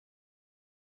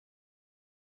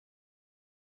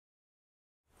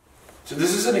So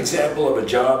this is an example of a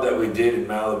job that we did in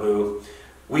Malibu.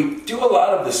 We do a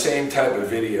lot of the same type of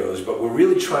videos, but we're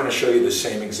really trying to show you the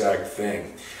same exact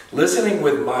thing. Listening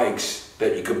with mics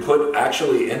that you can put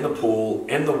actually in the pool,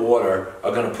 in the water,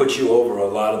 are going to put you over a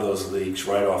lot of those leaks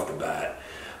right off the bat.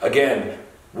 Again,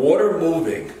 water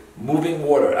moving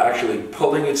water, actually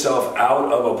pulling itself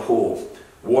out of a pool.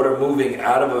 Water moving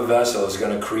out of a vessel is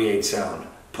going to create sound.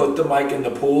 Put the mic in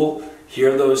the pool,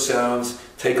 hear those sounds,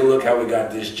 take a look how we got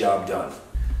this job done.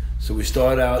 So we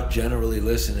start out generally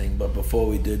listening, but before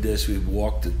we did this, we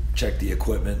walked to check the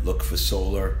equipment, look for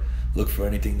solar, look for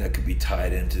anything that could be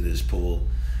tied into this pool.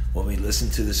 When we listen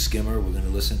to the skimmer, we're going to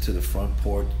listen to the front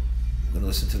port, we're going to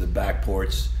listen to the back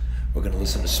ports, we're going to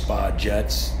listen to spa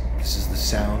jets. This is the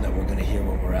sound that we're going to hear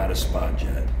when we're at a spa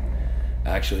jet.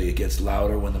 Actually, it gets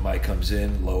louder when the mic comes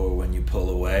in, lower when you pull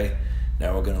away.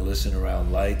 Now we're going to listen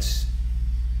around lights,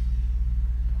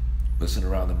 listen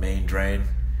around the main drain.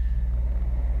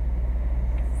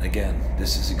 Again,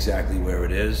 this is exactly where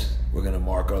it is. We're going to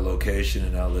mark our location,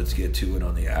 and now let's get to it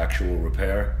on the actual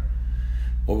repair.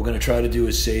 What we're going to try to do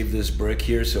is save this brick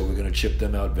here, so we're going to chip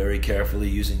them out very carefully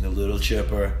using the little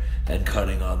chipper and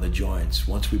cutting on the joints.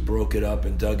 Once we broke it up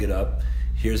and dug it up,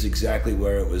 here's exactly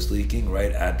where it was leaking,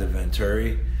 right at the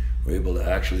venturi. We're able to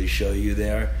actually show you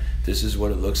there. This is what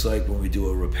it looks like when we do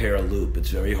a repair loop. It's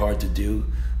very hard to do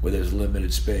where there's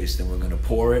limited space. Then we're going to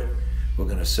pour it. We're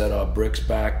going to set our bricks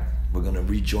back. We're going to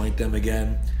rejoint them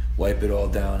again, wipe it all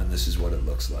down, and this is what it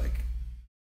looks like.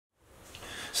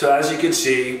 So as you can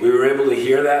see, we were able to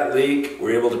hear that leak.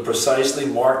 We were able to precisely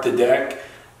mark the deck,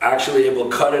 actually able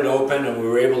to cut it open, and we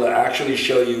were able to actually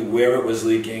show you where it was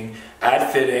leaking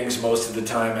at fittings most of the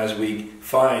time, as we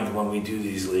find when we do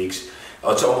these leaks.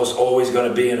 It's almost always going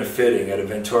to be in a fitting at a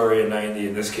Venturi 90.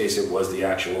 In this case, it was the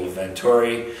actual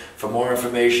Venturi. For more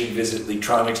information, visit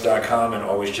Leaktronics.com and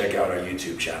always check out our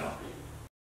YouTube channel.